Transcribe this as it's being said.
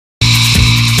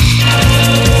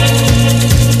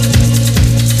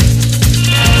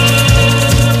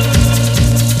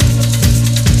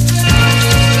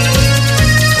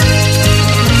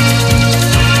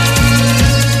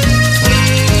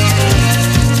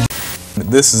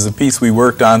this is a piece we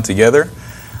worked on together.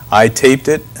 I taped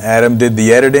it, Adam did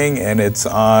the editing, and it's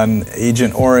on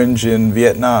Agent Orange in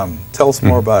Vietnam. Tell us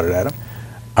more about it, Adam.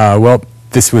 Well,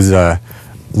 this was a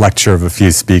lecture of a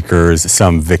few speakers,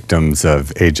 some victims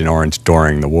of Agent Orange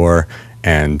during the war,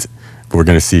 and we're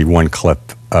going to see one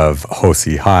clip of Ho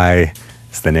Si Hai.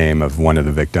 It's the name of one of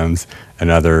the victims.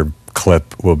 Another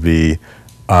clip will be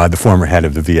the former head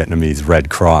of the Vietnamese Red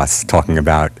Cross talking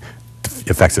about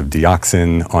the effects of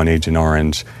dioxin on Agent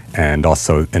Orange, and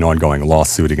also an ongoing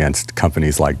lawsuit against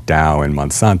companies like Dow and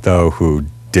Monsanto who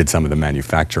did some of the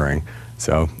manufacturing.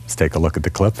 So let's take a look at the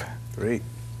clip. Great.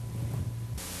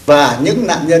 Và những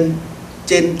nạn nhân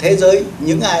trên thế giới,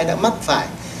 những ai đã mắc phải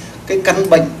cái căn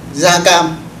bệnh da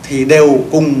cam thì đều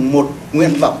cùng một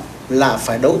nguyện vọng là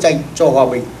phải đấu tranh cho hòa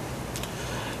bình.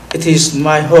 It is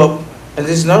my hope, and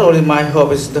it is not only my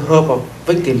hope, it's the hope of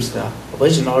victims of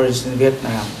Agent Orange in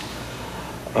Vietnam,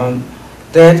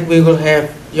 that we will have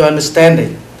your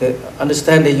understanding, the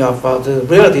understanding of the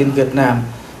reality in Vietnam,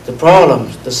 the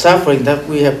problems, the suffering that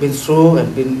we have been through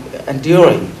and been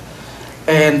enduring.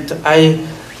 And I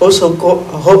also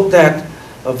hope that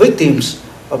victims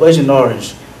of Agent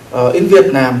Orange in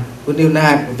Vietnam will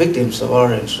unite with victims of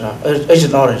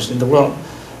Agent Orange in the world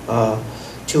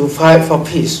to fight for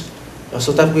peace,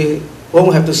 so that we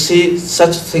won't have to see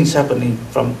such things happening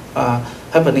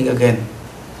again.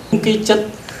 Cái chất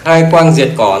khai quang diệt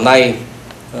cỏ này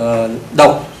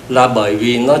độc là bởi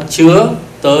vì nó chứa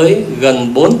tới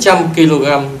gần 400 kg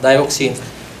dioxin.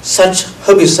 Such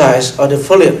herbicides or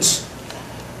defoliants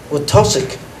were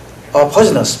toxic or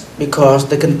poisonous because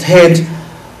they contained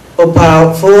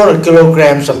about 400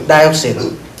 kilograms of dioxin.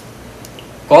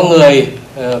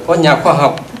 Có nhà khoa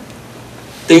học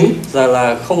tính ra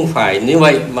là không phải như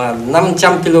vậy mà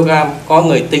 500 kg, có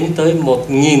người tính tới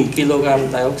 1.000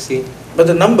 kg dioxin. But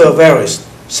the number varies.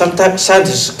 Sometimes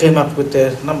scientists came up with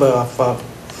the number of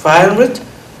 500,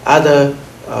 other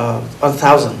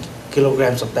 1,000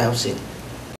 kilograms of dioxin.